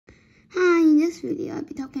video, I'll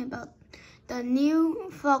be talking about the new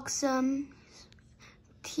Volkswagen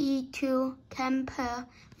T2 Camper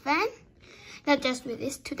van that just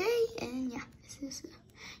released today. And yeah,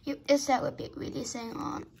 this set will be releasing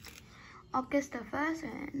on August the 1st,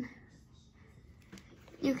 and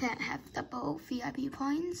you can have double VIP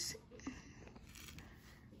points.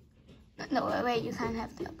 No, wait, you can't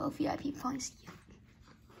have double VIP points.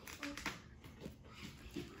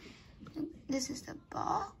 This is the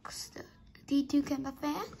box, the T2 Camper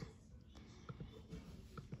van.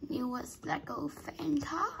 Newest Lego fan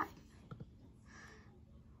car.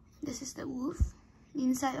 This is the roof,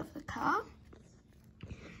 inside of the car.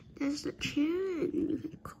 There's the chair, and you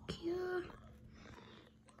can cook here.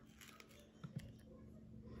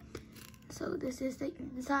 So this is the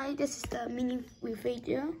inside. This is the mini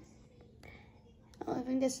refrigerator. Oh, I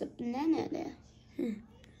think there's a banana there.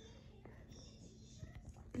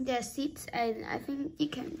 There are seats, and I think you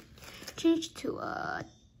can change to a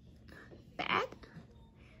bed.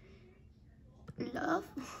 Love.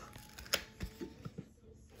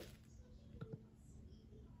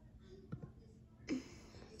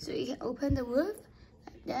 So you can open the roof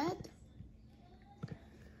like that.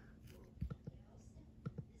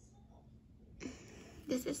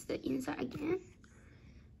 This is the inside again.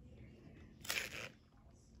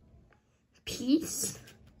 Peace.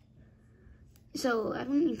 So I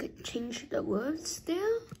think you could change the words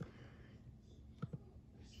there.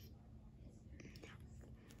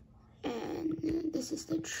 And this is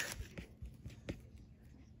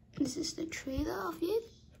the trailer of it.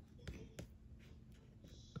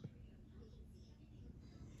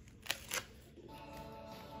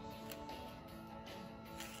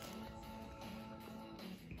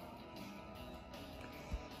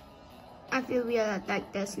 I feel weird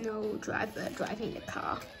like there's no driver driving the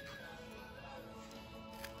car.